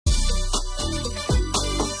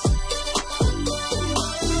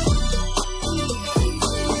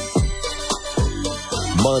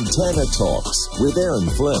Montana Talks with Aaron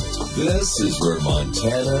Flint. This is where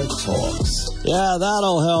Montana talks. Yeah,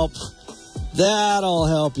 that'll help. That'll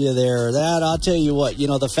help you there. I'll tell you what,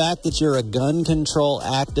 the fact that you're a gun control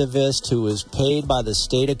activist who is paid by the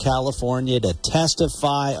state of California to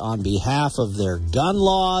testify on behalf of their gun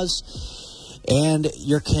laws, and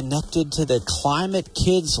you're connected to the Climate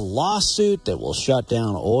Kids lawsuit that will shut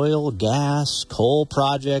down oil, gas, coal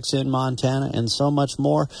projects in Montana, and so much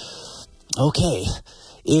more. Okay,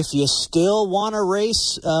 if you still want to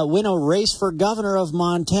win a race for governor of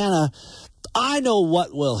Montana, I know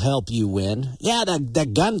what will help you win. Yeah,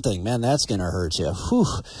 that gun thing, man, that's going to hurt you. Whew.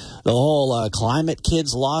 The whole Climate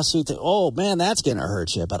Kids lawsuit, man, that's going to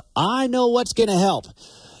hurt you. But I know what's going to help.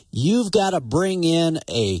 You've got to bring in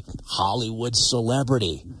a Hollywood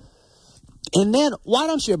celebrity. And then why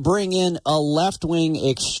don't you bring in a left-wing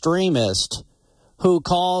extremist who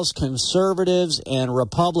calls conservatives and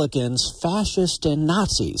Republicans fascist and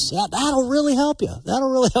Nazis? Yeah, that'll really help you.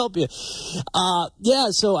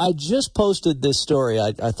 So I just posted this story.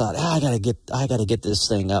 I thought, I gotta get this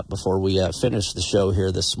thing up before we finish the show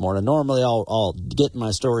here this morning. Normally, I'll get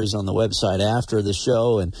my stories on the website after the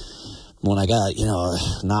show, and when I got,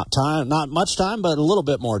 not much time, but a little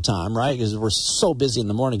bit more time, right? Because we're so busy in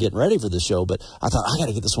the morning getting ready for the show. But I thought, I got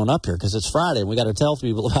to get this one up here because it's Friday and we got to tell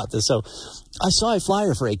people about this. So I saw a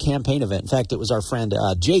flyer for a campaign event. In fact, it was our friend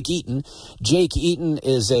Jake Eaton. Jake Eaton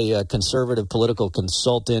is a conservative political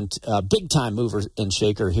consultant, big-time mover and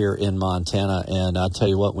shaker here in Montana. And I'll tell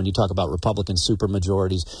you what, when you talk about Republican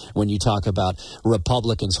supermajorities, when you talk about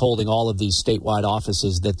Republicans holding all of these statewide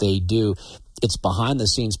offices that they do, it's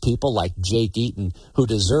behind-the-scenes people like Jake Eaton who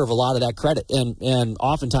deserve a lot of that credit and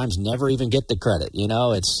oftentimes never even get the credit.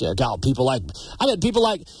 It's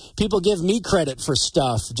people give me credit for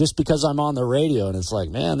stuff just because I'm on the radio, and it's like,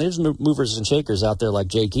 man, there's movers and shakers out there like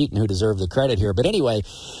Jake Eaton who deserve the credit here. But anyway,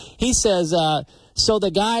 he says, so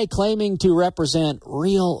the guy claiming to represent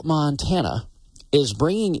real Montana is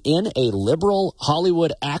bringing in a liberal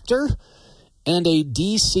Hollywood actor and a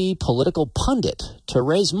D.C. political pundit to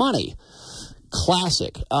raise money.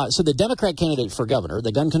 Classic. So the Democrat candidate for governor,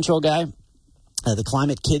 the gun control guy, the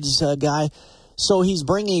Climate Kids guy, so he's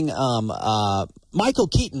bringing Michael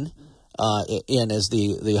Keaton in as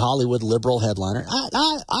the Hollywood liberal headliner.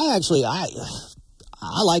 I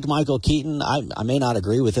like Michael Keaton. I may not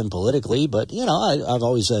agree with him politically, but, I've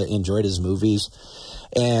always enjoyed his movies.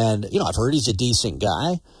 And, I've heard he's a decent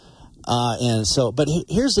guy. But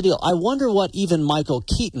here's the deal. I wonder what even Michael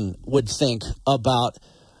Keaton would think about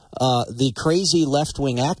the crazy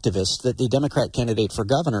left-wing activist that the Democrat candidate for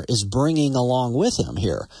governor is bringing along with him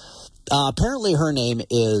here. Apparently her name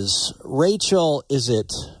is Rachel, is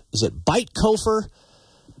it Bitecofer?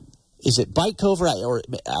 Is it Bitecofer? Or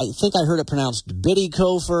I think I heard it pronounced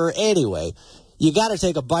Biddycofer. Anyway, you got to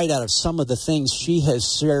take a bite out of some of the things she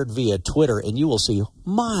has shared via Twitter, and you will see,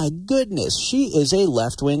 my goodness, she is a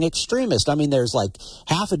left-wing extremist. I mean, there's like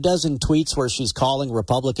half a dozen tweets where she's calling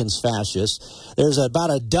Republicans fascists. There's about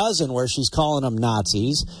a dozen where she's calling them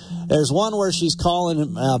Nazis. There's one where she's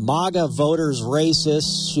calling MAGA voters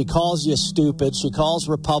racist. She calls you stupid. She calls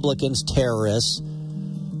Republicans terrorists.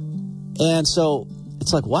 And so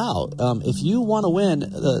it's like, wow, if you want to win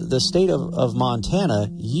the state of Montana,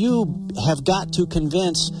 you have got to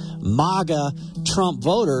convince MAGA Trump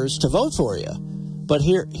voters to vote for you. But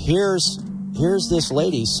here's this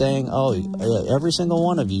lady saying, every single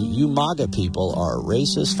one of you MAGA people are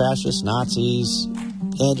racist, fascist, Nazis,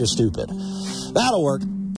 and you're stupid. That'll work.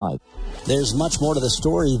 There's much more to the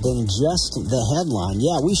story than just the headline.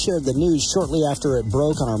 Yeah, we shared the news shortly after it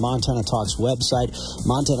broke on our Montana Talks website.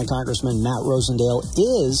 Montana Congressman Matt Rosendale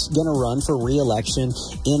is going to run for re-election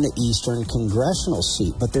in the Eastern Congressional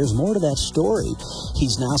seat. But there's more to that story.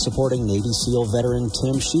 He's now supporting Navy SEAL veteran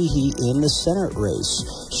Tim Sheehy in the Senate race.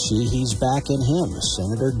 Sheehy's backing him.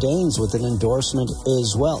 Senator Daines with an endorsement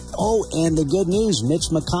as well. Oh, and the good news,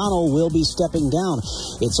 Mitch McConnell will be stepping down.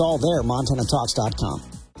 It's all there,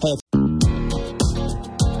 MontanaTalks.com. Hey,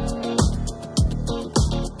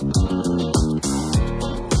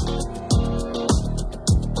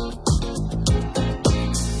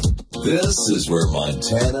 this is where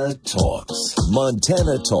Montana talks.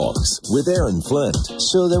 Montana Talks with Aaron Flint.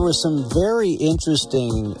 So there was some very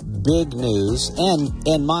interesting big news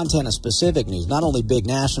and Montana-specific news. Not only big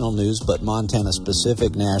national news, but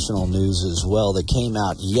Montana-specific national news as well that came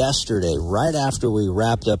out yesterday, right after we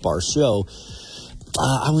wrapped up our show.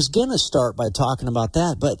 I was going to start by talking about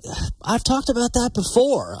that, but I've talked about that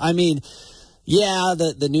before. I mean, yeah,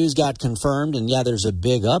 the news got confirmed, and yeah, there's a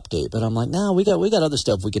big update. But I'm like, no, we got other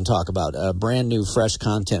stuff we can talk about. Brand new, fresh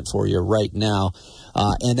content for you right now.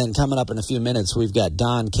 And then coming up in a few minutes, we've got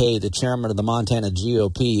Don Kay, the chairman of the Montana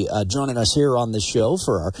GOP, joining us here on the show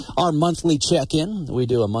for our monthly check-in. We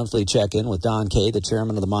do a monthly check-in with Don Kay, the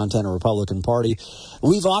chairman of the Montana Republican Party.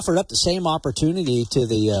 We've offered up the same opportunity to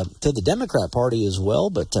the Democrat Party as well,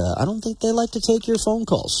 but I don't think they like to take your phone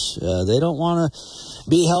calls. They don't want to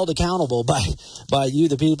be held accountable by you,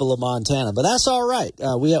 the people of Montana. But that's all right.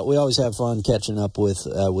 We always have fun catching up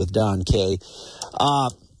with Don Kay.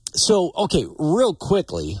 So, okay, real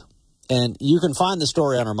quickly, and you can find the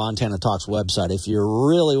story on our Montana Talks website if you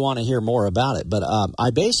really want to hear more about it. But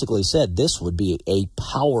I basically said this would be a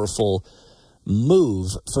powerful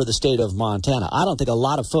move for the state of Montana. I don't think a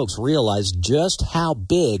lot of folks realize just how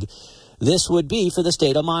big this would be for the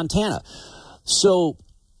state of Montana. So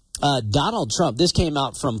Donald Trump, this came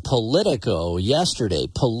out from Politico yesterday.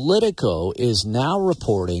 Politico is now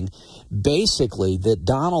reporting basically that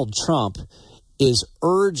Donald Trump is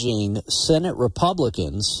urging Senate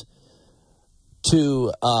Republicans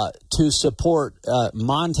to support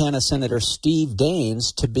Montana Senator Steve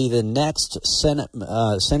Daines to be the next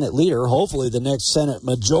Senate leader, hopefully the next Senate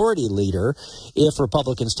Majority Leader, if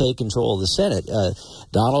Republicans take control of the Senate.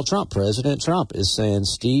 President Trump, is saying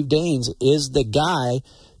Steve Daines is the guy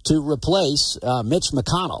to replace Mitch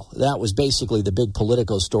McConnell. That was basically the big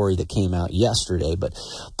Politico story that came out yesterday. But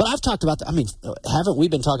I've talked about that. I mean, haven't we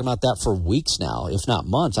been talking about that for weeks now, if not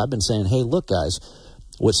months? I've been saying, hey, look, guys,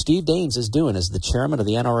 what Steve Daines is doing as the chairman of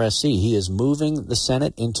the NRSC, he is moving the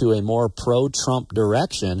Senate into a more pro-Trump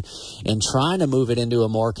direction and trying to move it into a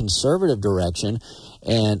more conservative direction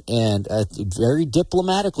and very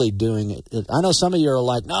diplomatically doing it. I know some of you are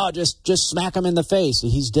like, no, just smack him in the face.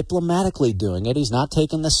 He's diplomatically doing it. He's not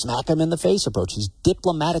taking the smack him in the face approach. He's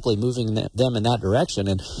diplomatically moving them in that direction.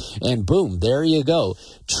 And boom, there you go.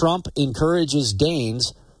 Trump encourages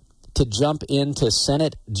Daines to jump into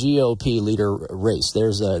Senate GOP leader race.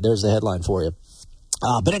 There's the headline for you.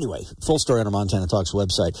 But anyway, full story on our Montana Talks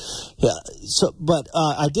website. Yeah. But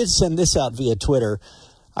I did send this out via Twitter.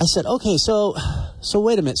 I said, okay, so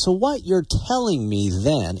wait a minute. So what you're telling me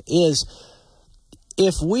then is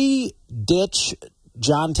if we ditch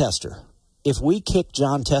Jon Tester, if we kick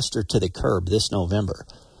Jon Tester to the curb this November,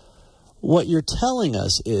 what you're telling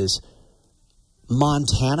us is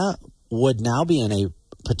Montana would now be in a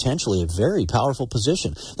potentially a very powerful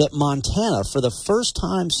position. That Montana, for the first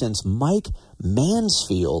time since Mike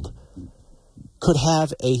Mansfield, could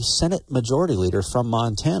have a Senate Majority Leader from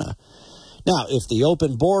Montana. Now, if the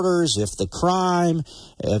open borders, if the crime,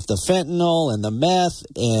 if the fentanyl and the meth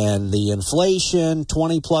and the inflation,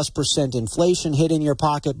 20+% inflation hitting your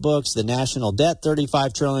pocketbooks, the national debt,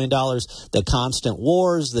 $35 trillion, the constant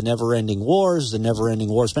wars, the never-ending wars,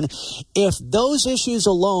 spending. If those issues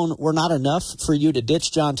alone were not enough for you to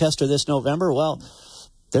ditch Jon Tester this November, well,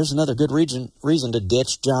 there's another good reason to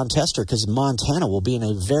ditch Jon Tester, because Montana will be in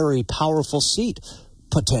a very powerful seat,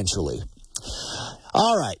 potentially.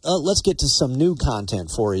 All right, let's get to some new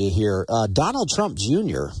content for you here. Donald Trump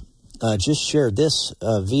Jr. Just shared this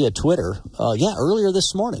via Twitter. Earlier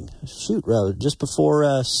this morning. Just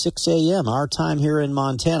before 6 a.m., our time here in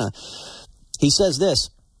Montana. He says this: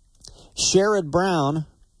 Sherrod Brown,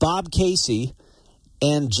 Bob Casey,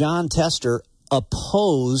 and Jon Tester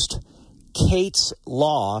opposed Kate's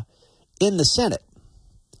law in the Senate.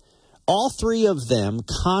 All three of them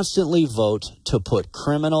constantly vote to put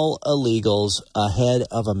criminal illegals ahead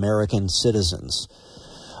of American citizens.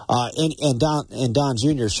 And Don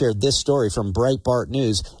Jr. shared this story from Breitbart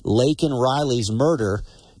News. Laken Riley's murder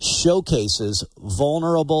showcases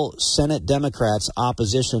vulnerable Senate Democrats'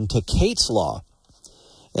 opposition to Kate's law.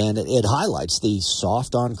 And it highlights the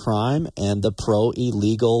soft on crime and the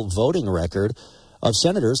pro-illegal voting record of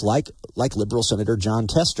senators like liberal Senator Jon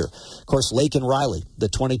Tester. Of course, Laken Riley, the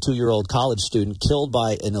 22-year-old college student killed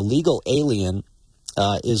by an illegal alien,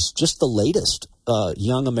 is just the latest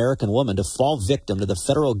young American woman to fall victim to the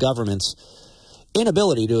federal government's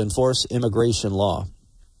inability to enforce immigration law.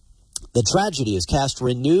 The tragedy has cast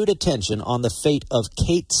renewed attention on the fate of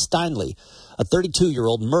Kate Steinle, a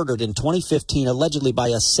 32-year-old murdered in 2015 allegedly by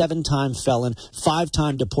a 7-time felon,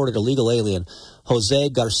 5-time deported illegal alien, Jose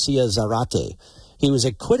Garcia Zarate. He was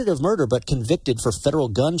acquitted of murder but convicted for federal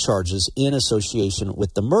gun charges in association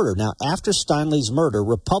with the murder. Now, after Steinle's murder,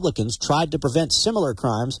 Republicans tried to prevent similar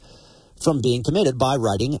crimes from being committed by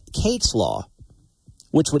writing Kate's Law,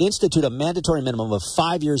 which would institute a mandatory minimum of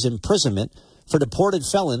 5 years imprisonment for deported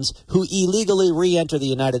felons who illegally re-enter the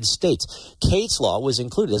United States. Kate's Law was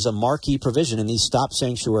included as a marquee provision in the Stop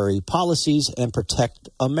Sanctuary Policies and Protect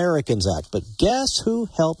Americans Act. But guess who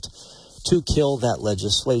helped to kill that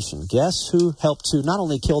legislation. Guess who helped to not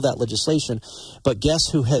only kill that legislation, but guess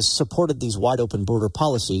who has supported these wide-open border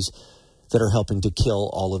policies that are helping to kill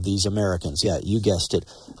all of these Americans? Yeah, you guessed it,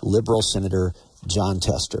 liberal Senator Jon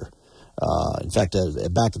Tester. In fact,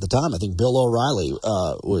 back at the time, I think Bill O'Reilly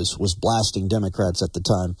was blasting Democrats at the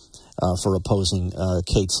time for opposing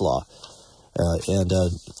Kate's Law.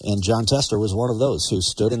 And Jon Tester was one of those who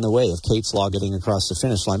stood in the way of Kate's Law getting across the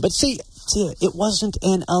finish line. But see, it wasn't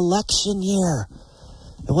an election year.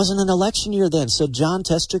 It wasn't an election year then. So Jon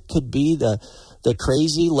Tester could be the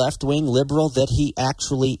crazy left-wing liberal that he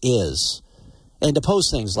actually is, and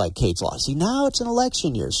oppose things like Kate's Law. See, now it's an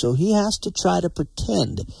election year, so he has to try to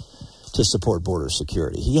pretend to support border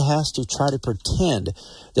security. He has to try to pretend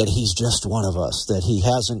that he's just one of us, that he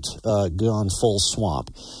hasn't gone full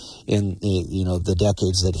swamp in the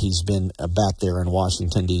decades that he's been back there in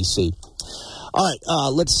Washington, D.C. All right,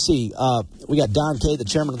 let's see. We got Don Kay, the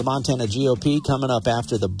chairman of the Montana GOP, coming up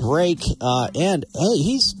after the break. And, hey,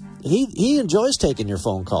 he enjoys taking your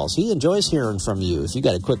phone calls. He enjoys hearing from you. If you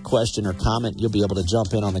got a quick question or comment, you'll be able to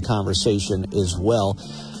jump in on the conversation as well.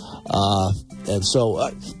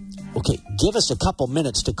 Okay, give us a couple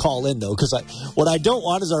minutes to call in, though, because what I don't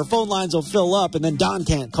want is our phone lines will fill up and then Don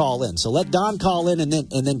can't call in. So let Don call in and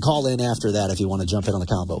then call in after that if you want to jump in on the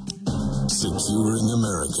combo. Securing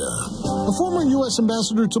America. A former U.S.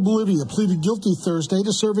 ambassador to Bolivia pleaded guilty Thursday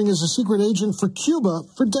to serving as a secret agent for Cuba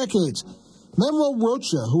for decades. Manuel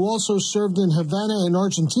Rocha, who also served in Havana and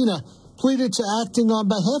Argentina, pleaded to acting on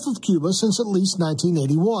behalf of Cuba since at least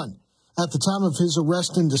 1981. At the time of his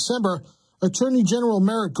arrest in December, Attorney General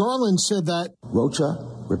Merrick Garland said that Rocha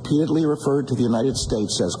repeatedly referred to the United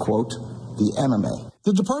States as, quote, the enemy.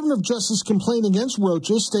 The Department of Justice complaint against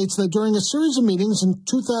Rocha states that during a series of meetings in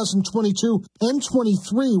 2022 and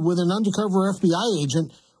 23 with an undercover FBI agent,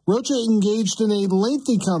 Rocha engaged in a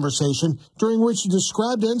lengthy conversation during which he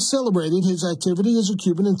described and celebrated his activity as a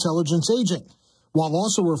Cuban intelligence agent, while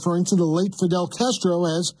also referring to the late Fidel Castro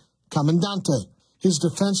as Comandante. His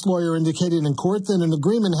defense lawyer indicated in court that an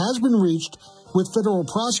agreement has been reached with federal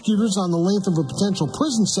prosecutors on the length of a potential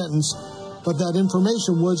prison sentence, but that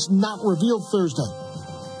information was not revealed Thursday.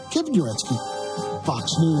 Kevin Uretsky,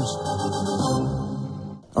 Fox News.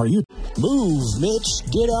 Are you? Move, Mitch.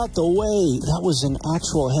 Get out the way. That was an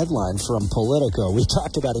actual headline from Politico. We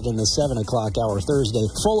talked about it in the 7 o'clock hour Thursday.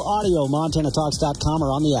 Full audio, MontanaTalks.com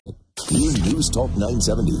or on the app. New News Talk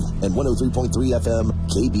 970 and 103.3 FM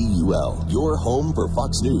KBUL. Your home for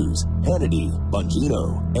Fox News, Hannity,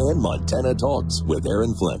 Bongino, and Montana Talks with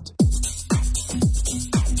Aaron Flint.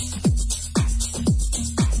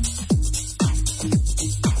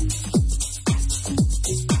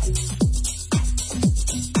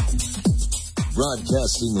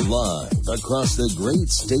 Broadcasting live across the great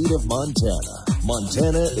state of Montana.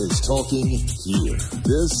 Montana is talking here.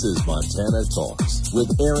 This is Montana Talks with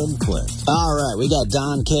Aaron Flint. All right, we got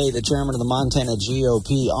Don Kay, the chairman of the Montana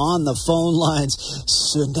GOP, on the phone lines.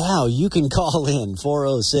 So now you can call in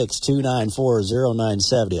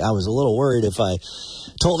 406-294-0970. I was a little worried if I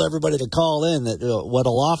told everybody to call in that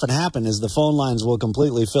what'll often happen is the phone lines will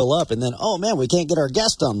completely fill up and then, oh man, we can't get our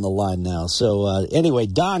guest on the line now. So anyway,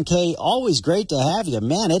 Don Kay, always great to have you.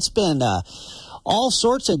 Man, it's been all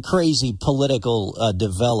sorts of crazy political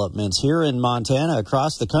developments here in Montana,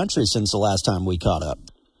 across the country since the last time we caught up.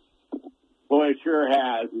 Well, it sure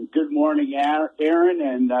has. And good morning, Aaron,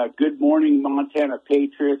 and good morning, Montana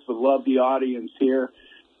Patriots. We love the audience here.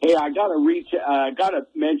 Hey, I got to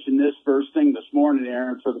mention this first thing this morning,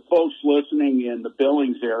 Aaron, for the folks listening in the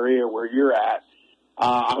Billings area where you're at.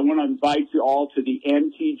 I want to invite you all to the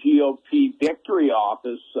MTGOP Victory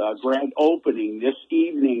Office grand opening this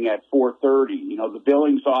evening at 4:30. You know, the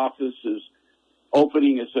Billings office is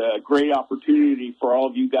opening. It's a great opportunity for all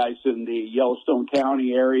of you guys in the Yellowstone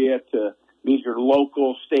County area to meet your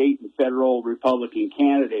local, state, and federal Republican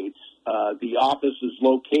candidates. The office is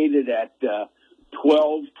located at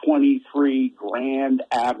 1223 Grand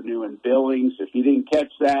Avenue in Billings. If you didn't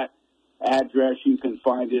catch that address, you can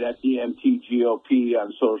find it at the MTGOP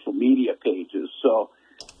on social media pages. So,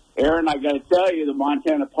 Aaron, I got to tell you, the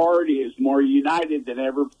Montana Party is more united than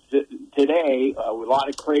ever today. With a lot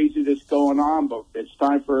of craziness going on, but it's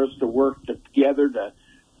time for us to work together to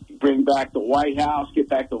bring back the White House, get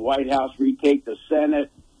back the White House, retake the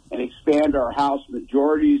Senate, and expand our House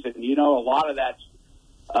majorities. And, you know, a lot of that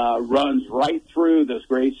runs right through this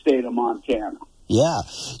great state of Montana. Yeah.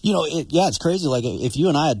 You know, it's crazy. Like, if you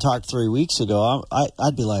and I had talked 3 weeks ago,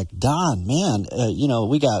 I'd be like, Don, man, you know,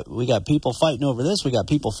 we got people fighting over this. We got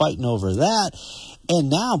people fighting over that. And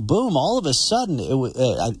now, boom! All of a sudden, it was.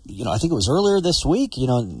 I think it was earlier this week.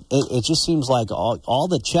 It just seems like all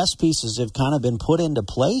the chess pieces have kind of been put into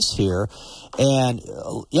place here. And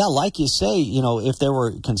like you say, if there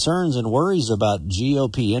were concerns and worries about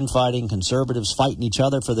GOP infighting, conservatives fighting each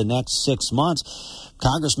other for the next 6 months,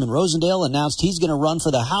 Congressman Rosendale announced he's going to run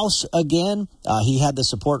for the House again. He had the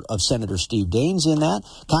support of Senator Steve Daines in that.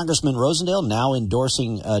 Congressman Rosendale now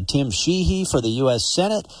endorsing Tim Sheehy for the U.S.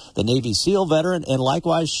 Senate, the Navy SEAL veteran, and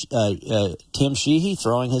likewise Tim Sheehy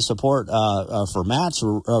throwing his support for Matt's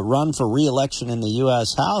run for re-election in the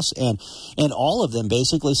U.S. House, and all of them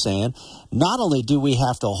basically saying, not only do we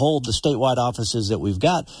have to hold the statewide offices that we've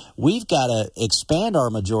got to expand our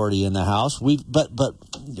majority in the House. But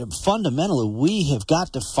fundamentally, we have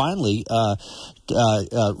got to finally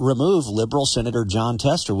remove liberal Senator John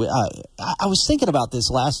Tester. I was thinking about this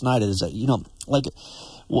last night. When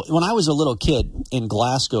I was a little kid in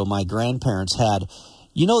Glasgow, my grandparents had.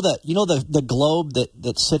 The globe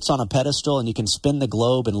that sits on a pedestal, and you can spin the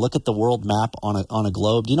globe and look at the world map on a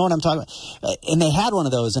globe. Do you know what I'm talking about? And they had one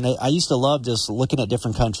of those, and I used to love just looking at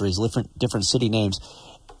different countries, different city names.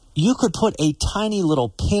 You could put a tiny little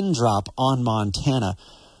pin drop on Montana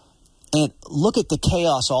and look at the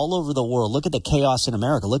chaos all over the world. Look at the chaos in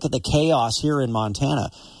America. Look at the chaos here in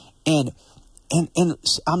Montana. And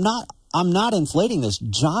I'm not inflating this.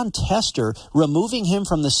 John Tester, removing him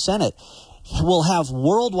from the Senate, will have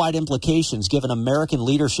worldwide implications given American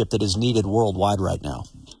leadership that is needed worldwide right now.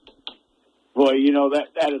 Boy,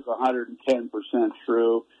 that is 110%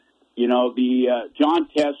 true. The John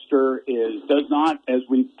Tester does not, as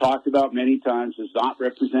we've talked about many times, does not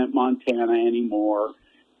represent Montana anymore.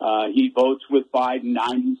 He votes with Biden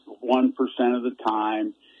 91% of the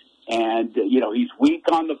time. And, he's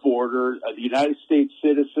weak on the border. The United States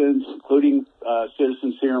citizens, including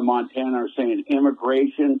citizens here in Montana, are saying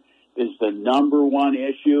immigration is the number one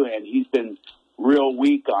issue, and he's been real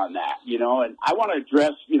weak on that, And I want to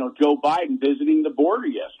address, Joe Biden visiting the border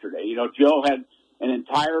yesterday. Joe had an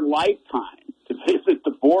entire lifetime to visit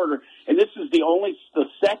the border, and this is the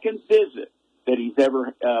second visit that he's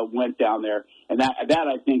ever went down there, and that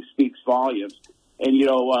I think speaks volumes. And,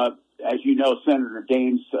 as you know, Senator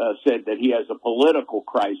Daines said that he has a political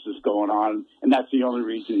crisis going on, and that's the only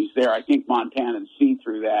reason he's there. I think Montanans see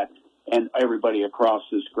through that, and everybody across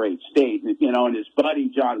this great state. And his buddy,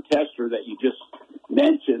 John Tester, that you just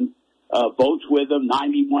mentioned, votes with him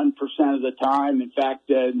 91% of the time. In fact,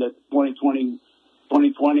 in the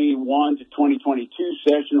 2021 to 2022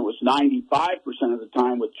 session, it was 95% of the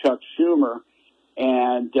time with Chuck Schumer.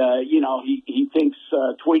 And, he thinks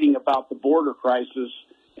tweeting about the border crisis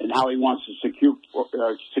and how he wants to secure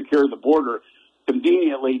the border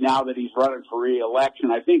conveniently now that he's running for re-election.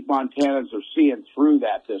 I think Montanans are seeing through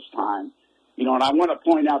that this time. And I want to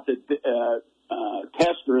point out that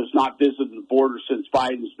Tester has not visited the border since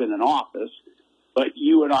Biden's been in office, but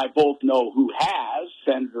you and I both know who has: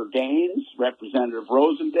 Senator Daines, Representative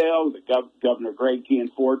Rosendale, Governor Greg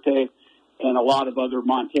Gianforte, and a lot of other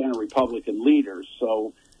Montana Republican leaders.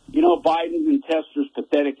 So, Biden and Tester's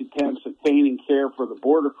pathetic attempts at feigning care for the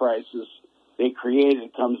border crisis they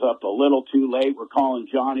created comes up a little too late. We're calling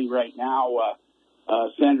Johnny right now,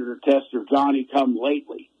 Senator Tester, Johnny come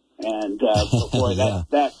lately. And, boy, yeah.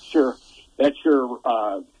 that sure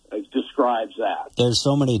describes that. There's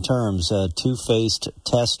so many terms: two-faced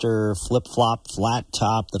Tester, flip-flop, flat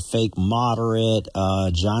top, the fake moderate,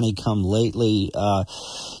 Johnny come lately. I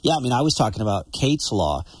was talking about Kate's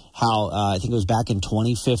Law. How I think it was back in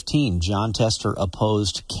 2015, John Tester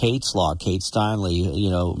opposed Kate's Law. Kate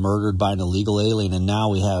Steinle, murdered by an illegal alien, and now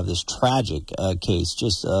we have this tragic case,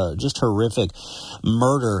 just horrific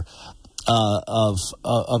murder of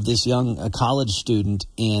this young college student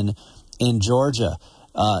in Georgia.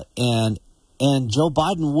 And Joe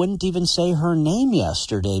Biden wouldn't even say her name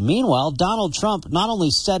yesterday. Meanwhile, Donald Trump not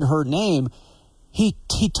only said her name, he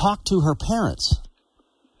talked to her parents.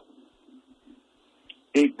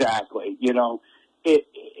 Exactly. It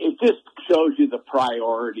just shows you the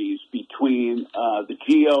priorities between the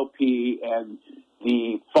GOP and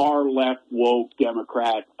the far left woke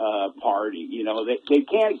Democrat Party. They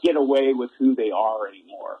can't get away with who they are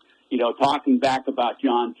anymore. Talking back about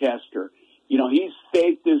John Tester, he's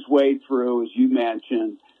faked his way through, as you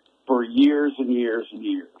mentioned, for years and years and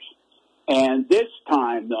years. And this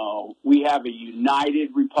time, though, we have a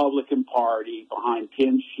united Republican Party behind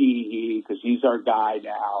Tim Sheehy, because he's our guy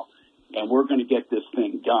now, and we're going to get this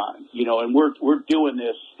thing done. And we're doing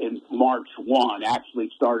this in March 1, actually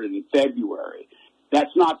started in February.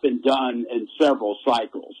 That's not been done in several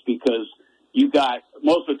cycles, because you got,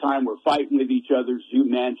 most of the time we're fighting with each other, as you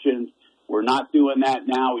mentioned. We're not doing that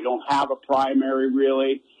now. We don't have a primary,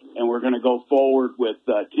 really, and we're going to go forward with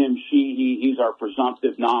Tim Sheehy. He's our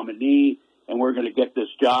presumptive nominee, and we're going to get this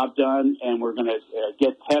job done, and we're going to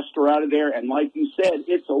get Tester out of there. And like you said,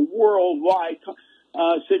 it's a worldwide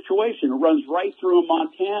situation. It runs right through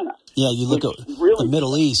Montana. Yeah, you look at the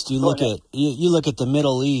Middle East. You look at the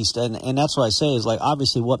Middle East, and that's what I say is, like,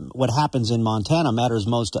 obviously what happens in Montana matters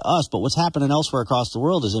most to us, but what's happening elsewhere across the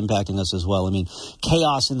world is impacting us as well. I mean,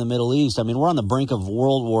 chaos in the Middle East. I mean, we're on the brink of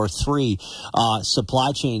World War III.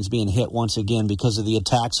 Supply chains being hit once again because of the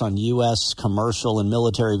attacks on U.S. commercial and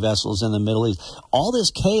military vessels in the Middle East. All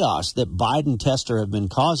this chaos that Biden Tester have been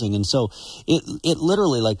causing, and so it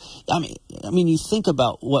literally, like, I mean, you think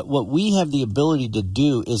about what we have the ability to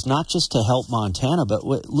do is not just to help Montana, but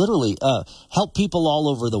literally help people all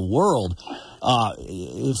over the world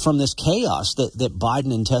from this chaos that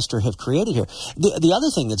Biden and Tester have created here. The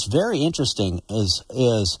other thing that's very interesting is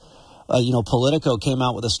Politico came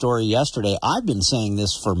out with a story yesterday. I've been saying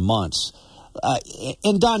this for months.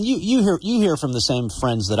 And Don, you hear from the same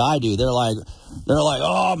friends that I do. They're like,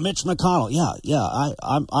 oh, Mitch McConnell. Yeah.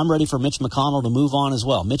 I'm ready for Mitch McConnell to move on as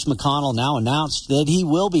well. Mitch McConnell now announced that he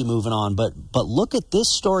will be moving on. But look at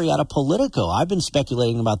this story out of Politico. I've been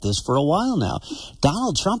speculating about this for a while now.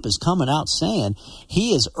 Donald Trump is coming out saying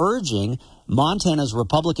he is urging Montana's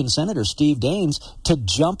Republican Senator Steve Daines to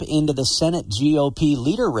jump into the Senate GOP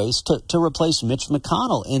leader race to replace Mitch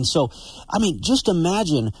McConnell. And so, I mean, just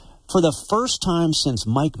imagine, for the first time since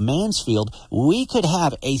Mike Mansfield, we could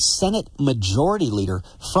have a Senate majority leader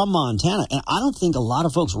from Montana. And I don't think a lot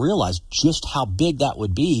of folks realize just how big that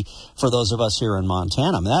would be for those of us here in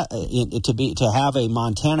Montana. I mean, to have a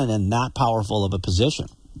Montanan in that powerful of a position.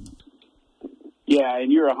 Yeah, and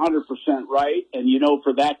you're 100% right. And,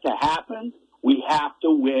 for that to happen, we have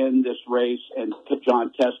to win this race, and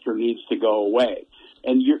John Tester needs to go away.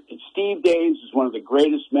 And Steve Daines is one of the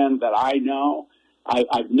greatest men that I know.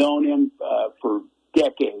 I've known him for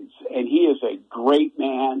decades, and he is a great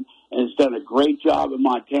man and has done a great job in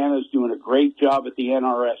Montana. Is doing a great job at the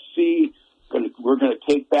NRSC. We're going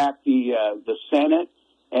to take back the Senate,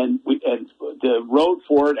 and the road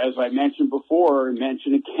for it, as I mentioned before and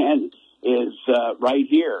mentioned again, is right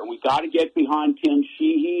here. We got to get behind Tim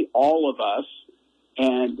Sheehy, all of us,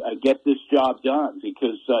 and get this job done.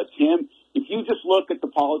 Because Tim, if you just look at the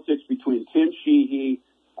politics between Tim Sheehy,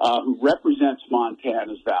 who represents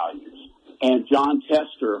Montana's values, and John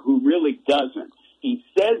Tester, who really doesn't. He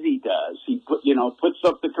says he does. He puts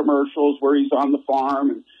up the commercials where he's on the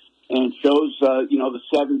farm and shows the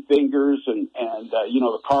seven fingers and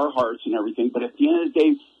the Carhartts and everything. But at the end of the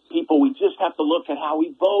day, people, we just have to look at how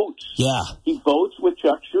he votes. Yeah, he votes with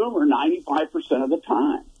Chuck Schumer 95% of the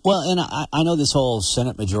time. Well, and I know this whole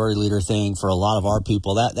Senate Majority Leader thing for a lot of our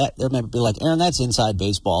people, that they may be like, Aaron, that's inside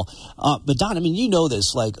baseball. But Don, I mean, you know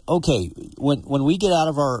this, like, okay, when we get out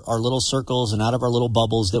of our little circles and out of our little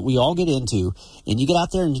bubbles that we all get into, and you get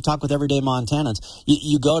out there and you talk with everyday Montanans,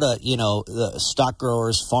 you go to, the stock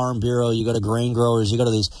growers, Farm Bureau, you go to grain growers, you go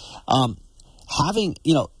to these, having,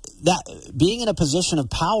 that being in a position of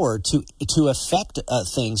power to affect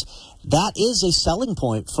things, that is a selling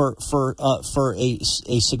point for a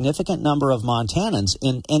significant number of Montanans,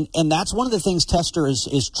 and that's one of the things Tester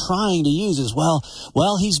is trying to use as well.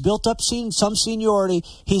 Well, he's built up some seniority,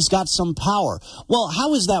 he's got some power. Well,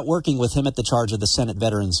 how is that working with him at the charge of the Senate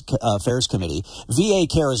Veterans Affairs Committee? VA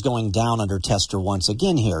care is going down under Tester once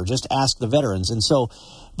again here. Just ask the veterans, and so.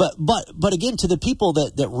 But again, to the people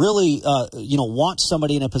that really want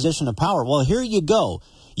somebody in a position of power, well, here you go.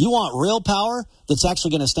 You want real power that's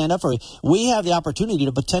actually going to stand up for you. We have the opportunity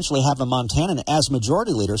to potentially have a Montanan as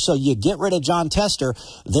majority leader. So you get rid of John Tester,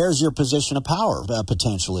 there's your position of power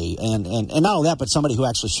potentially, and not only that, but somebody who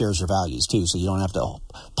actually shares your values too. So you don't have to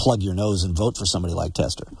plug your nose and vote for somebody like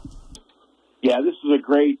Tester. Yeah, this is a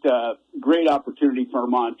great opportunity for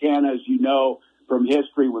Montana, as you know from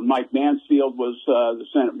history. When Mike Mansfield was the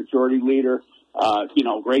Senate Majority Leader,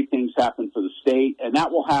 great things happen for the state, and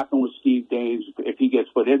that will happen with Steve Daines if he gets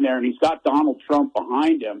put in there. And he's got Donald Trump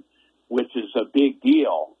behind him, which is a big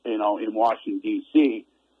deal, in Washington, D.C.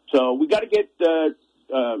 So we got to get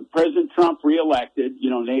President Trump reelected,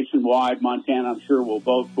 nationwide. Montana, I'm sure, will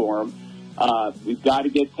vote for him. We've got to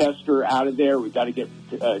get Tester out of there. We've got to get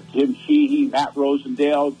Tim Sheehy, Matt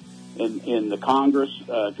Rosendale in the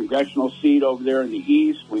congressional seat over there in the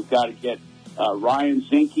east. We've got to get Ryan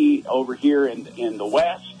Zinke over here in the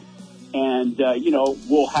west. And,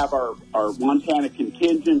 we'll have our Montana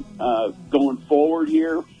contingent going forward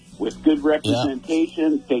here. with good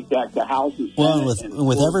representation, take back the House and Senate. Well, and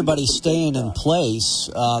with everybody staying in place,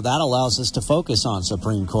 that allows us to focus on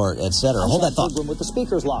Supreme Court, et cetera. Hold that thought. With the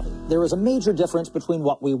Speaker's lobby, there is a major difference between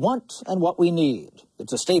what we want and what we need.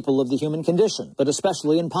 It's a staple of the human condition, but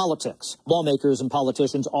especially in politics. Lawmakers and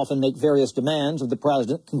politicians often make various demands of the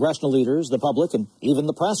president, congressional leaders, the public, and even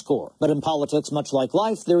the press corps. But in politics, much like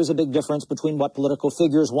life, there is a big difference between what political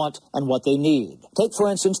figures want and what they need. Take, for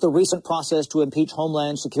instance, the recent process to impeach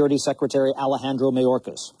Homeland Security Secretary Alejandro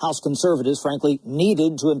Mayorkas. House conservatives, frankly,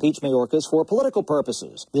 needed to impeach Mayorkas for political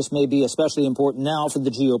purposes. This may be especially important now for the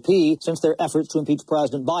GOP, since their efforts to impeach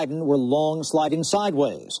President Biden were long sliding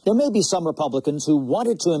sideways. There may be some Republicans who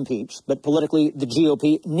wanted to impeach, but politically the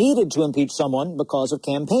GOP needed to impeach someone because of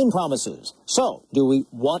campaign promises. So, do we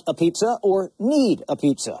want a pizza or need a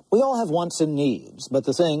pizza? We all have wants and needs, but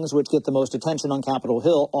the things which get the most attention on Capitol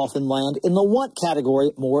Hill often land in the want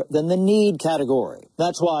category more than the need category.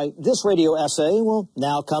 That's why this radio essay will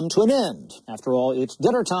now come to an end. After all, it's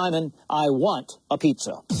dinner time and I want a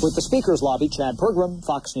pizza. With the Speaker's Lobby, Chad Pergram,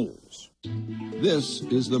 Fox News. This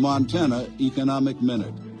is the Montana Economic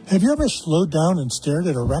Minute. Have you ever slowed down and stared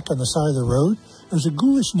at a wreck on the side of the road? There's a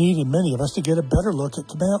ghoulish need in many of us to get a better look at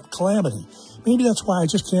calamity. Maybe that's why I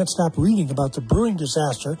just can't stop reading about the brewing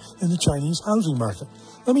disaster in the Chinese housing market.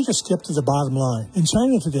 Let me just skip to the bottom line. In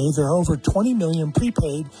China today, there are over 20 million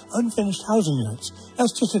prepaid, unfinished housing units.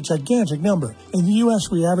 That's just a gigantic number. In the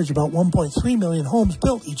U.S., we average about 1.3 million homes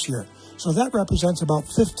built each year. So that represents about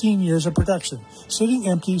 15 years of production, sitting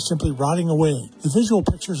empty, simply rotting away. The visual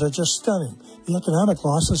pictures are just stunning. The economic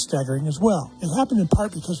loss is staggering as well. It happened in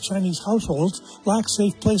part because Chinese households lack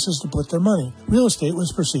safe places to put their money. Real estate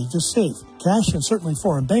was perceived as safe. Cash and certainly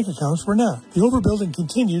foreign bank accounts were not. The overbuilding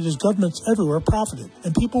continued as governments everywhere profited,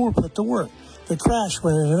 and people were put to work. The crash,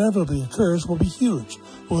 when it inevitably occurs, will be huge.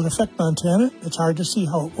 Will it affect Montana? It's hard to see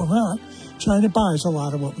how it will not. China buys a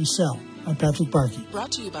lot of what we sell. I'm Patrick Barkey.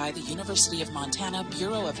 Brought to you by the University of Montana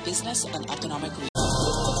Bureau of Business and Economic Research.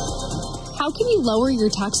 How can you lower your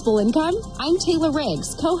taxable income? I'm Taylor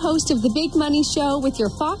Riggs, co-host of The Big Money Show with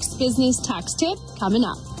your Fox Business Tax Tip coming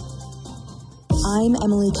up. I'm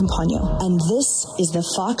Emily Campagno, and this is the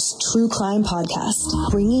Fox True Crime Podcast,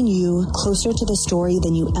 bringing you closer to the story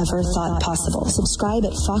than you ever thought possible. Subscribe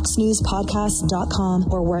at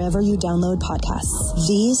foxnewspodcast.com or wherever you download podcasts.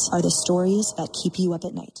 These are the stories that keep you up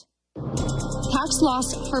at night. Tax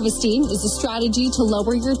loss harvesting is a strategy to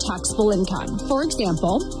lower your taxable income. For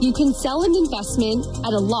example, you can sell an investment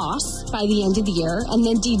at a loss by the end of the year and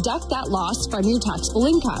then deduct that loss from your taxable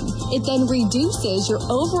income. It then reduces your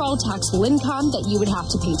overall taxable income that you would have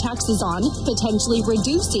to pay taxes on, potentially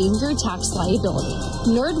reducing your tax liability.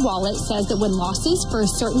 NerdWallet says that when losses for a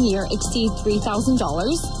certain year exceed $3,000,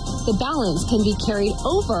 the balance can be carried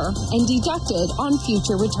over and deducted on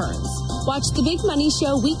future returns. Watch The Big Money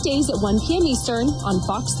Show weekdays at 1 p.m. Eastern on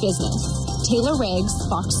Fox Business. Taylor Riggs,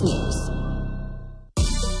 Fox News.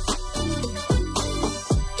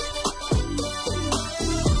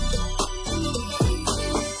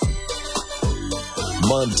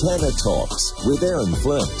 Montana Talks with Aaron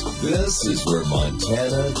Flint. This is where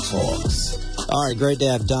Montana talks. All right, great to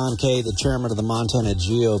have Don Kay, the chairman of the Montana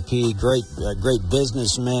GOP. Great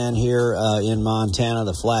businessman here in Montana,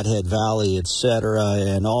 the Flathead Valley, et cetera,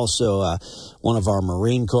 and also one of our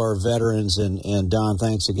Marine Corps veterans. And Don,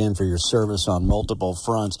 thanks again for your service on multiple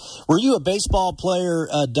fronts. Were you a baseball player,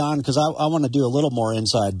 Don? Because I want to do a little more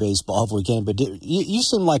inside baseball if we can. But you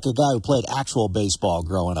seem like a guy who played actual baseball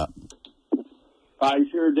growing up. I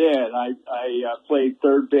sure did. I played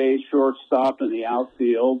third base, shortstop, in the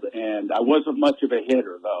outfield, and I wasn't much of a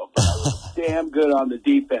hitter, though. But I was damn good on the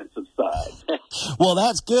defensive side. Well,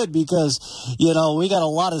 that's good because, you know, we got a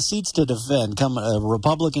lot of seats to defend. Come a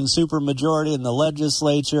Republican supermajority in the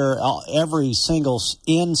legislature, every single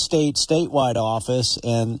in-state, statewide office,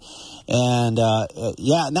 and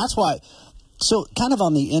that's why. So, kind of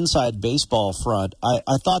on the inside baseball front,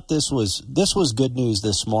 I thought this was good news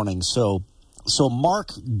this morning. So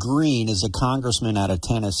Mark Green is a congressman out of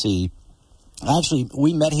Tennessee. Actually,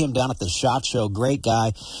 we met him down at the SHOT Show. Great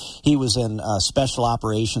guy. He was in Special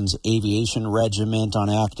Operations Aviation Regiment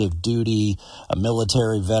on active duty, a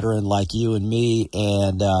military veteran like you and me,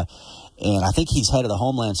 and I think he's head of the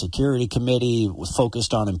Homeland Security Committee,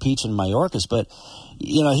 focused on impeaching Mayorkas. But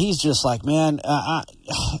you know, he's just like, man,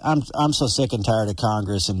 I'm so sick and tired of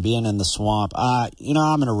Congress and being in the swamp. I'm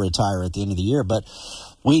going to retire at the end of the year, but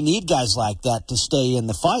we need guys like that to stay in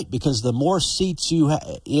the fight, because the more seats you have,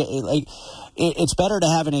 it's better to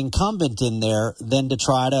have an incumbent in there than to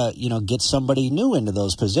try to, get somebody new into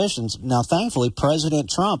those positions. Now, thankfully, President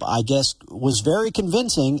Trump, I guess, was very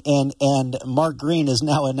convincing, and Mark Green has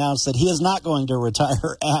now announced that he is not going to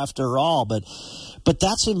retire after all. But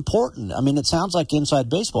that's important. I mean, it sounds like inside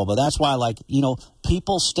baseball, but that's why,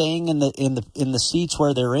 people staying in the seats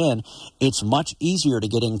where they're in, it's much easier to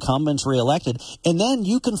get incumbents reelected, and then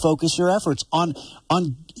you can focus your efforts on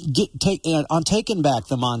taking back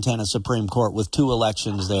the Montana Supreme Court with 2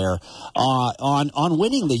 elections there, on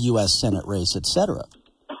winning the U.S. Senate race, et cetera.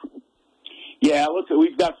 Yeah, look,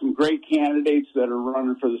 we've got some great candidates that are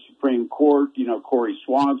running for the Supreme Court. Corey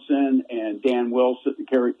Swanson and Dan Wilson.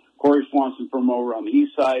 Corey Swanson from over on the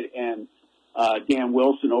east side, and Dan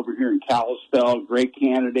Wilson over here in Kalispell. Great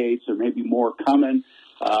candidates. There may be more coming.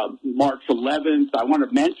 March 11th. I want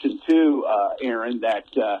to mention too, Aaron, that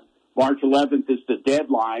March 11th is the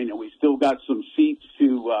deadline, and we still got some seats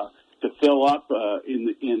to fill up in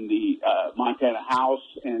the Montana House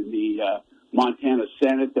and the Montana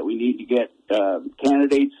Senate that we need to get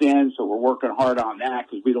candidates in. So we're working hard on that,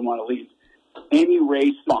 because we don't want to leave any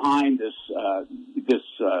race behind this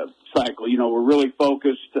cycle. We're really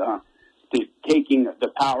focused to taking the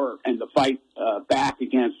power and the fight back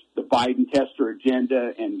against the Biden tester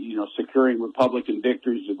agenda, and securing Republican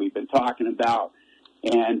victories that we've been talking about.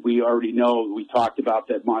 And we already know, we talked about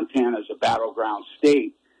that Montana is a battleground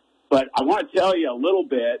state. But I want to tell you a little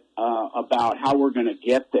bit about how we're going to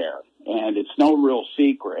get there, and it's no real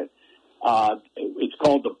secret. It's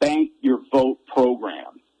called the Bank Your Vote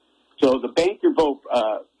program. So the Bank Your Vote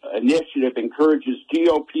initiative encourages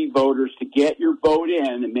GOP voters to get your vote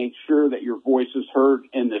in and make sure that your voice is heard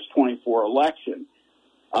in this 24 election.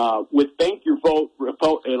 With Bank Your Vote,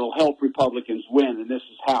 it'll help Republicans win, and this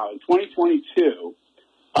is how. In 2022,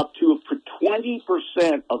 up to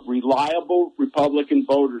 20% of reliable Republican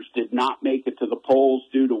voters did not make it to the polls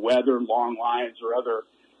due to weather, long lines, or other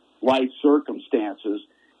life circumstances.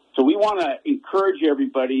 So we want to encourage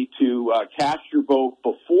everybody to cast your vote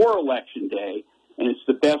before Election Day, and it's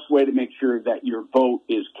the best way to make sure that your vote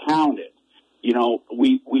is counted.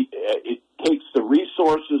 It takes the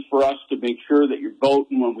resources for us to make sure that you're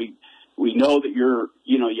voting when we know that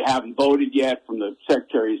you haven't voted yet from the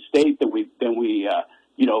Secretary of State. Then we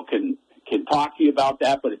can talk to you about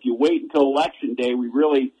that. But if you wait until Election Day,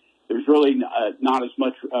 there's really not as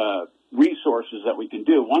much resources that we can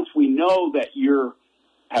do. Once we know that you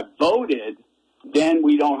have voted, then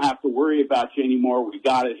we don't have to worry about you anymore. We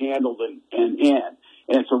got it handled and in.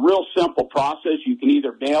 And it's a real simple process. You can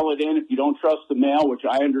either mail it in if you don't trust the mail, which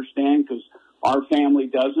I understand because our family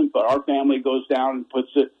doesn't, but our family goes down and puts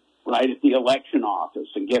it right at the election office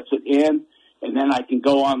and gets it in. And then I can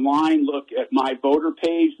go online, look at my voter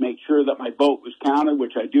page, make sure that my vote was counted,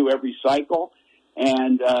 which I do every cycle.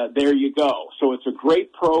 And there you go. So it's a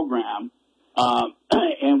great program.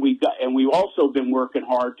 And we've also been working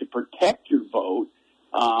hard to protect your vote.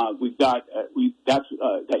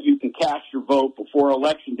 That you can cast your vote before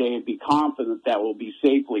Election Day and be confident that will be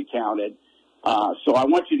safely counted. So I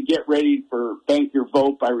want you to get ready for Bank Your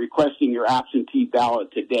Vote by requesting your absentee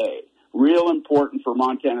ballot today. Real important for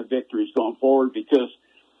Montana victories going forward, because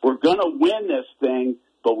we're going to win this thing,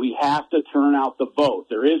 but we have to turn out the vote.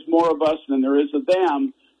 There is more of us than there is of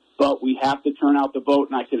them, but we have to turn out the vote,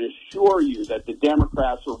 and I can assure you that the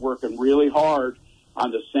Democrats are working really hard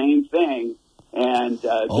on the same thing, and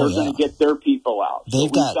they're going to get their people out. So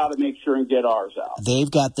we've got to make sure and get ours out. They've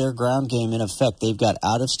got their ground game in effect. They've got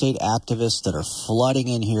out-of-state activists that are flooding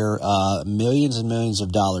in here millions and millions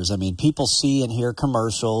of dollars. I mean, people see and hear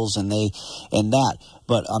commercials and that.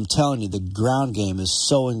 But I'm telling you, the ground game is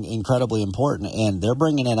so incredibly important, and they're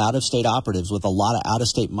bringing in out-of-state operatives with a lot of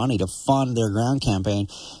out-of-state money to fund their ground campaign.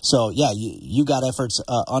 So, yeah, you got efforts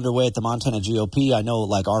underway at the Montana GOP. I know,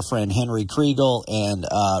 like, our friend Henry Kriegel and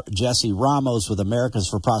Jesse Ramos with Americans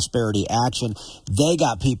for Prosperity Action, they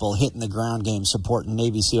got people hitting the ground game supporting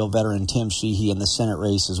Navy SEAL veteran Tim Sheehy in the Senate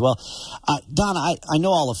race as well. Don, I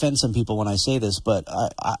know I'll offend some people when I say this, but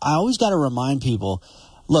I always got to remind people,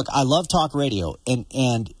 look, I love talk radio,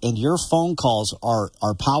 and your phone calls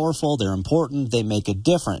are powerful. They're important. They make a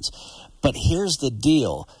difference. But here's the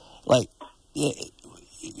deal. Like,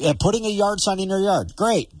 putting a yard sign in your yard,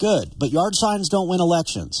 great, good. But yard signs don't win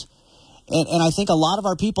elections. And I think a lot of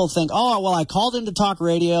our people think, oh, well, I called into talk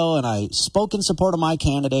radio and I spoke in support of my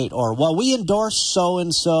candidate, or, well, we endorse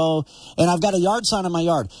so-and-so, and I've got a yard sign in my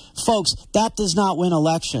yard. Folks, that does not win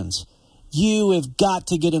elections. you have got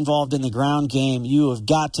to get involved in the ground game. You have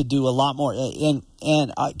got to do a lot more. And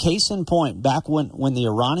case in point, back when the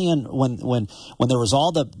Iranian when there was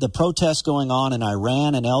all the protests going on in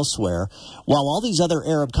Iran and elsewhere, while all these other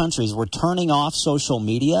Arab countries were turning off social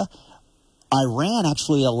media, Iran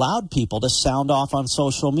actually allowed people to sound off on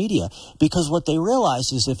social media, because what they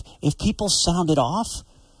realized is if people sounded off,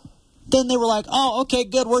 then they were like, oh, okay,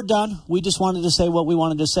 good, we're done. We just wanted to say what we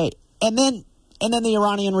wanted to say. And then the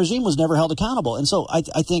Iranian regime was never held accountable. And so I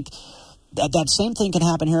think that same thing can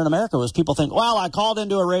happen here in America, was people think, well, I called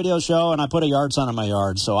into a radio show and I put a yard sign in my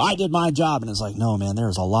yard, so I did my job. And it's like, no, man,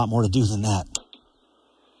 there's a lot more to do than that.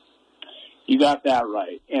 You got that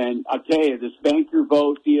right. And I'll tell you, this Bank Your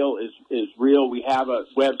Vote deal is real. We have a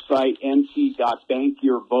website,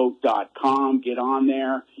 mt.bankyourvote.com. Get on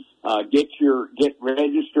there. Get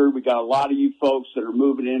registered. We got a lot of you folks that are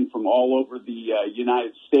moving in from all over the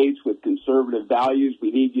United States with conservative values.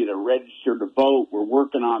 We need you to register to vote. We're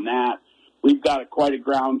working on that. We've got quite a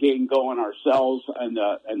ground game going ourselves and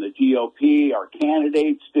the GOP. Our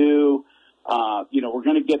candidates do. We're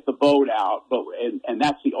going to get the vote out, and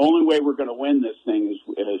that's the only way we're going to win this thing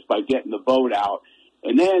is by getting the vote out.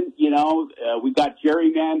 And then, we got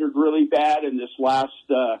gerrymandered really bad in this last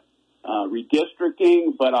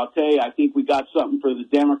redistricting, but I'll tell you, I think we got something for the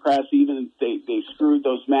Democrats. Even if they screwed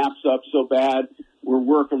those maps up so bad, we're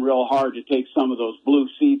working real hard to take some of those blue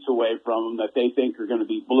seats away from them that they think are going to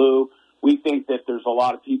be blue. We think that there's a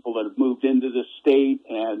lot of people that have moved into this state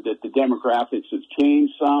and that the demographics have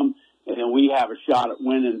changed some, and then we have a shot at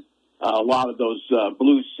winning a lot of those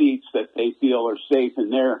blue seats that they feel are safe in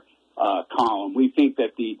their column. We think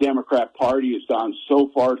that the Democrat Party has gone so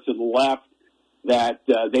far to the left that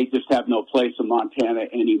they just have no place in Montana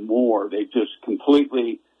anymore. They just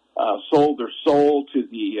completely sold their soul to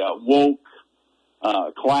the woke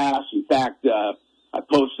class. In fact, I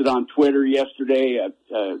posted on Twitter yesterday,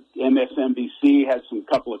 MSNBC had some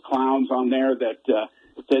couple of clowns on there that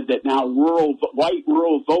said that now white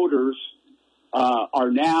rural voters are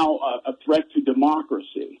now a threat to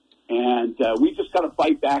democracy. And we just got to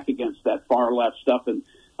fight back against that far left stuff. And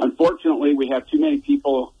unfortunately, we have too many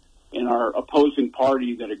people in our opposing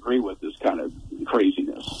party that agree with this kind of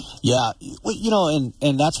craziness. Yeah,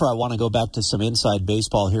 and that's where I want to go back to some inside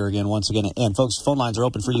baseball here again, once again. And folks, phone lines are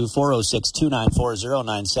open for you,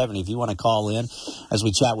 406-294-0970 if you want to call in as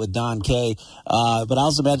we chat with Don Kay. But I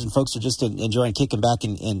also imagine folks are just enjoying kicking back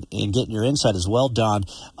and getting your insight as well, Don.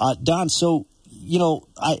 Don, so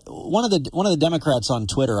one of the Democrats on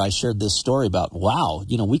Twitter, I shared this story about, wow,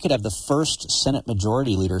 we could have the first Senate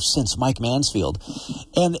Majority Leader since Mike Mansfield.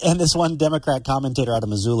 And this one Democrat commentator out of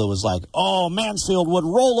Missoula was like, oh, Mansfield would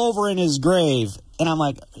roll over in his grave. And I'm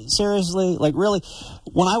like, seriously? Like, really?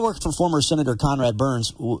 When I worked for former Senator Conrad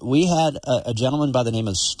Burns, we had a gentleman by the name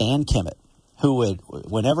of Stan Kimmett, who would,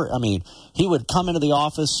 he would come into the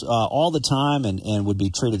office all the time and would be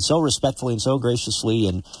treated so respectfully and so graciously.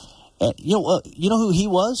 And you know who he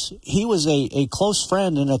was? He was a close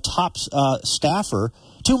friend and a top staffer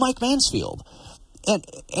to Mike Mansfield. And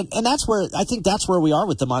that's where I think that's where we are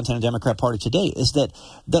with the Montana Democrat Party today, is that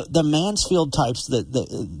the Mansfield types,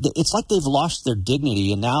 it's like they've lost their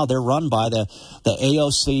dignity, and now they're run by the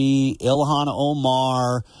AOC, Ilhan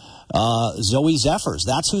Omar, Zoe Zephyrs.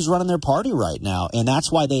 That's who's running their party right now, and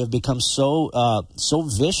that's why they have become so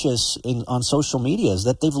vicious on social media, is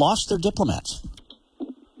that they've lost their diplomats.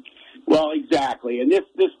 Well, exactly. And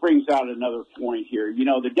this brings out another point here.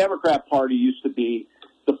 The Democrat Party used to be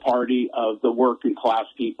the party of the working class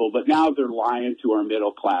people, but now they're lying to our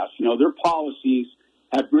middle class. Their policies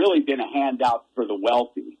have really been a handout for the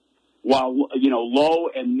wealthy, while, low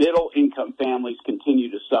and middle income families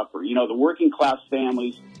continue to suffer. The working class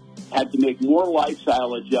families had to make more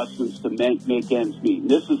lifestyle adjustments to make ends meet.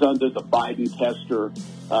 And this is under the Biden-Tester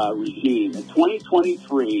regime. In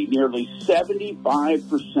 2023, nearly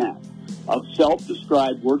 75% of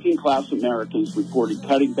self-described working-class Americans reported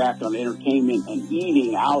cutting back on entertainment and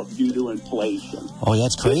eating out due to inflation. Oh, yeah,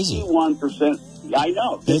 that's crazy. 51%, I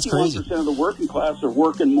know. 51% of the working class are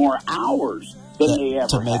working more hours than they ever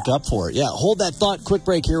to make up for it. Yeah, hold that thought. Quick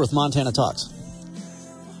break here with Montana Talks.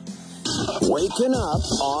 Waking up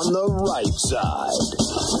on the right side.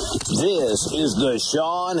 This is the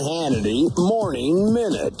Sean Hannity Morning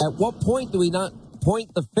Minute. At what point do we not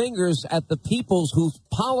point the fingers at the peoples whose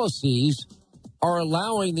policies are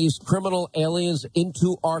allowing these criminal aliens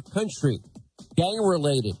into our country,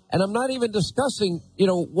 gang-related? And I'm not even discussing,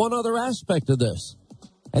 one other aspect of this,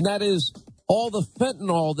 and that is all the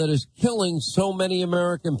fentanyl that is killing so many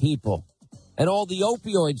American people, and all the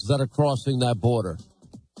opioids that are crossing that border,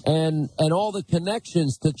 and all the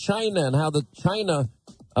connections to China, and how the China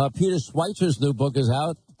Peter Schweitzer's new book is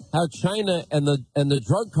out. How China and the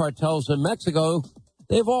drug cartels in Mexico,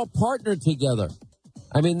 they've all partnered together.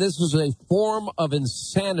 I mean, this is a form of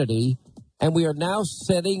insanity, and we are now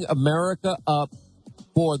setting America up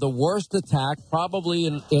for the worst attack probably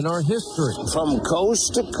in our history. From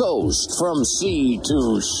coast to coast, from sea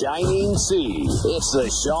to shining sea, it's the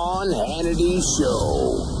Sean Hannity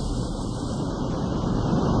Show.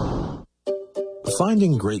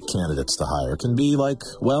 Finding great candidates to hire can be like,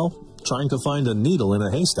 well, trying to find a needle in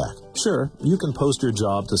a haystack. Sure, you can post your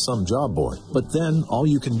job to some job board, but then all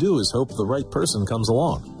you can do is hope the right person comes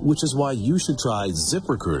along, which is why you should try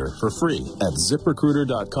ZipRecruiter for free at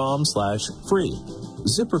ZipRecruiter.com/free.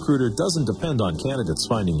 ZipRecruiter doesn't depend on candidates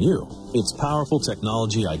finding you. Its powerful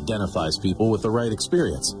technology identifies people with the right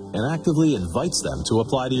experience and actively invites them to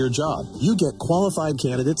apply to your job. You get qualified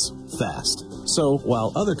candidates fast. So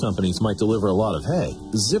while other companies might deliver a lot of hay,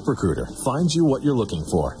 ZipRecruiter finds you what you're looking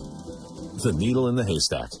for. The needle in the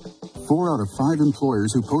haystack. 4 out of 5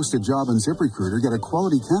 employers who post a job on ZipRecruiter get a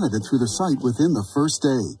quality candidate through the site within the first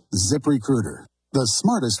day. ZipRecruiter, the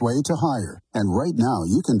smartest way to hire. And right now,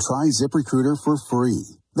 you can try ZipRecruiter for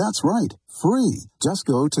free. That's right, free. Just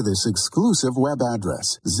go to this exclusive web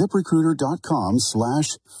address,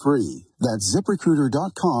 ZipRecruiter.com/free. That's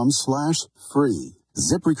ZipRecruiter.com/free.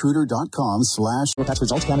 ZipRecruiter.com/. Tax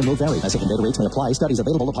results can and will vary. As secondary rates may apply. Studies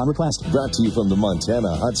available upon request. Brought to you from the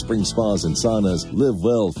Montana Hot Spring Spas and Saunas Live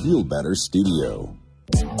Well, Feel Better studio.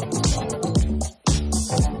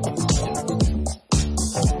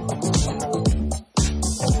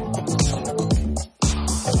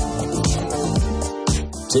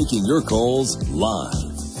 Taking your calls live.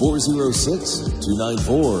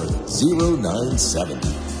 406-294-0970.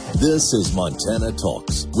 This is Montana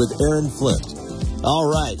Talks with Aaron Flint. All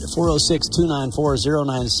right,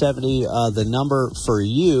 406-294-0970, the number for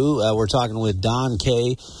you. We're talking with Don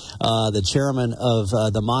Kay, the chairman of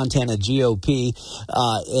the Montana GOP.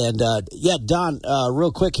 Don,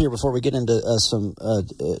 real quick here before we get into some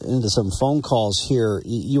phone calls here,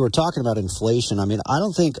 you were talking about inflation. I mean, I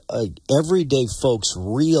don't think everyday folks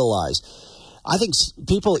realize. I think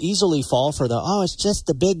people easily fall for it's just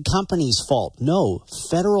the big company's fault. No,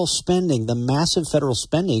 federal spending, the massive federal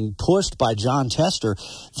spending pushed by John Tester,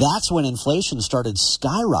 that's when inflation started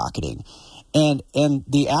skyrocketing. And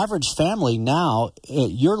the average family now,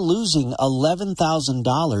 you're losing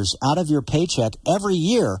 $11,000 out of your paycheck every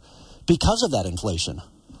year because of that inflation.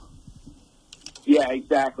 Yeah,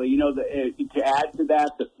 exactly. You know, to add to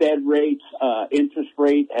that, the Fed rate, interest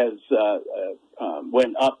rate has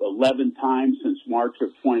went up 11 times since March of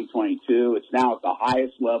 2022. It's now at the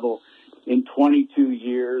highest level in 22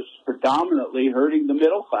 years, predominantly hurting the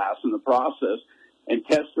middle class in the process. And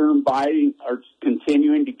Tester and Biden are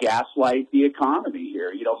continuing to gaslight the economy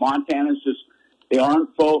here. You know, Montana's they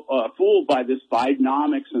aren't fooled by this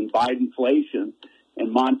Bidenomics and Bidenflation.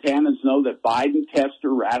 And Montanans know that Biden,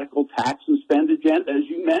 Tester, radical tax and spend agenda, as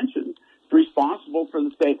you mentioned, is responsible for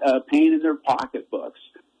the pain in their pocketbooks.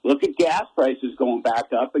 Look at gas prices going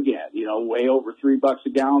back up again, you know, way over $3 a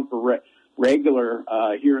gallon for regular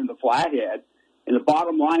here in the Flathead. And the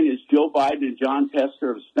bottom line is Joe Biden and John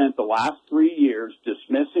Tester have spent the last 3 years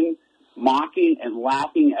dismissing, mocking, and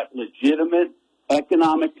laughing at legitimate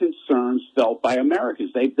economic concerns felt by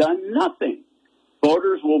Americans. They've done nothing.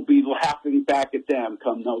 Voters will be laughing back at them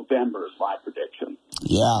come November, is my prediction.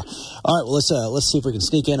 Yeah. All right. Well, let's see if we can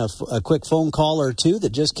sneak in a quick phone call or two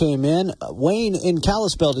that just came in. Wayne in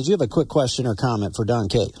Kalispell, did you have a quick question or comment for Don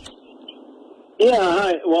Kay? Yeah.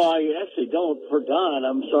 Hi. Well, I actually don't for Don.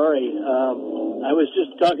 I'm sorry. I was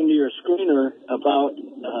just talking to your screener about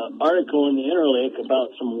an article in the Interlake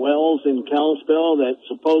about some wells in Kalispell that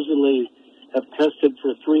supposedly have tested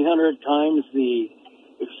for 300 times the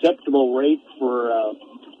acceptable rate for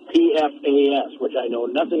PFAS, which I know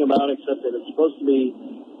nothing about except that it's supposed to be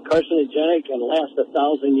carcinogenic and last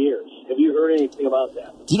 1,000 years. Have you heard anything about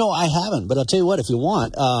that? You know, I haven't, but I'll tell you what, if you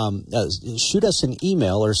want, shoot us an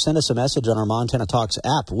email or send us a message on our Montana Talks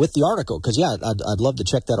app with the article, because, I'd love to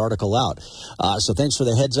check that article out. So thanks for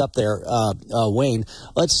the heads up there, Wayne.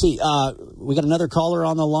 Let's see. We got another caller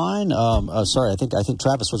on the line. Sorry, I think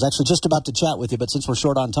Travis was actually just about to chat with you, but since we're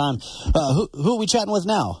short on time, who are we chatting with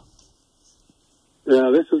now?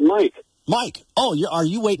 This is Mike. Mike. Oh, are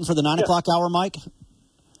you waiting for the 9 o'clock hour, Mike?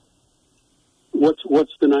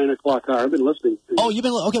 What's the 9 o'clock hour? I've been listening. Oh, you've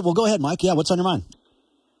been okay. Well, go ahead, Mike. Yeah, what's on your mind?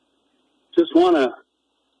 Just want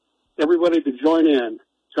everybody to join in.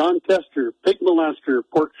 John Tester, pig molester,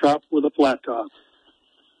 pork chop with a flat top.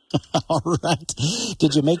 All right.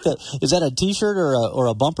 Did you make that? Is that a T-shirt or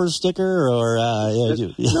a bumper sticker or?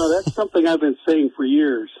 No, that's something I've been saying for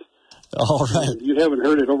years. All right. You haven't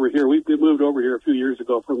heard it over here. We moved over here a few years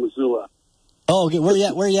ago from Missoula. Oh, okay.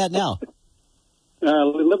 Where you at now?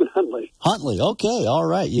 We live in Huntley. Huntley, okay, all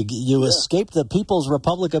right. You escaped the People's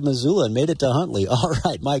Republic of Missoula and made it to Huntley. All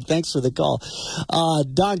right, Mike, thanks for the call.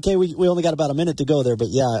 Don K., we only got about a minute to go there, but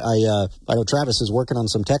yeah, I know Travis is working on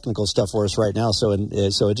some technical stuff for us right now, so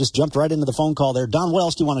it just jumped right into the phone call there. Don, what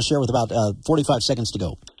else do you want to share with about 45 seconds to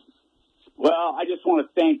go? Well, I just want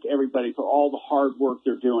to thank everybody for all the hard work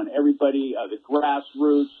they're doing. Everybody, the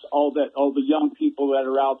grassroots, all the young people that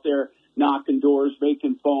are out there knocking doors,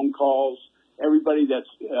 making phone calls. Everybody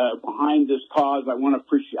that's behind this cause, I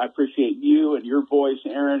appreciate you and your voice,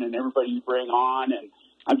 Aaron, and everybody you bring on. And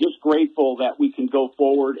I'm just grateful that we can go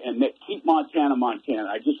forward and keep Montana, Montana.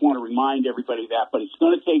 I just want to remind everybody that, but it's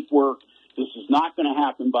going to take work. This is not going to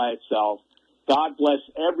happen by itself. God bless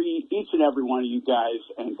each and every one of you guys,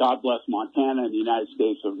 and God bless Montana and the United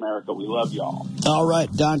States of America. We love y'all. All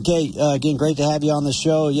right, Don K., again, great to have you on the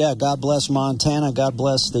show. Yeah, God bless Montana. God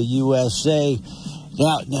bless the USA.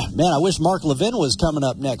 Now, man, I wish Mark Levin was coming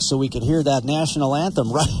up next so we could hear that national anthem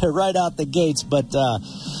right out the gates. But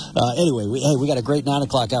anyway, we got a great 9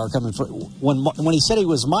 o'clock hour coming. When he said he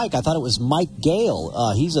was Mike, I thought it was Mike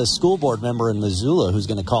Gale. He's a school board member in Missoula who's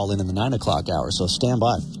going to call in the 9 o'clock hour. So stand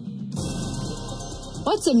by.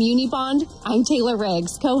 What's a muni bond? I'm Taylor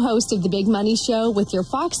Riggs, co-host of The Big Money Show with your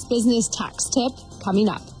Fox Business tax tip coming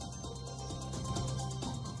up.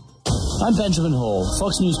 I'm Benjamin Hall,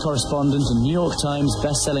 Fox News correspondent and New York Times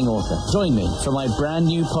best-selling author. Join me for my brand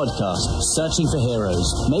new podcast, Searching for Heroes.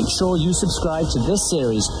 Make sure you subscribe to this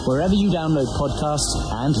series wherever you download podcasts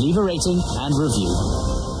and leave a rating and review.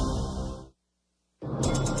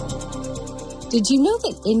 Did you know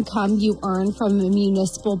that income you earn from a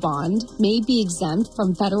municipal bond may be exempt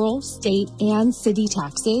from federal, state, and city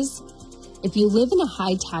taxes? If you live in a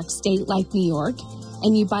high-tax state like New York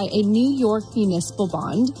and you buy a New York municipal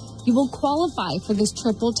bond, you will qualify for this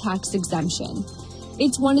triple tax exemption.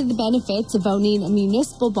 It's one of the benefits of owning a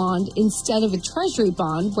municipal bond instead of a treasury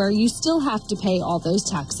bond where you still have to pay all those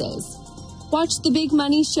taxes. Watch The Big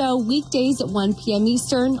Money Show weekdays at 1 p.m.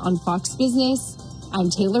 Eastern on Fox Business.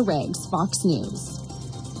 I'm Taylor Riggs, Fox News.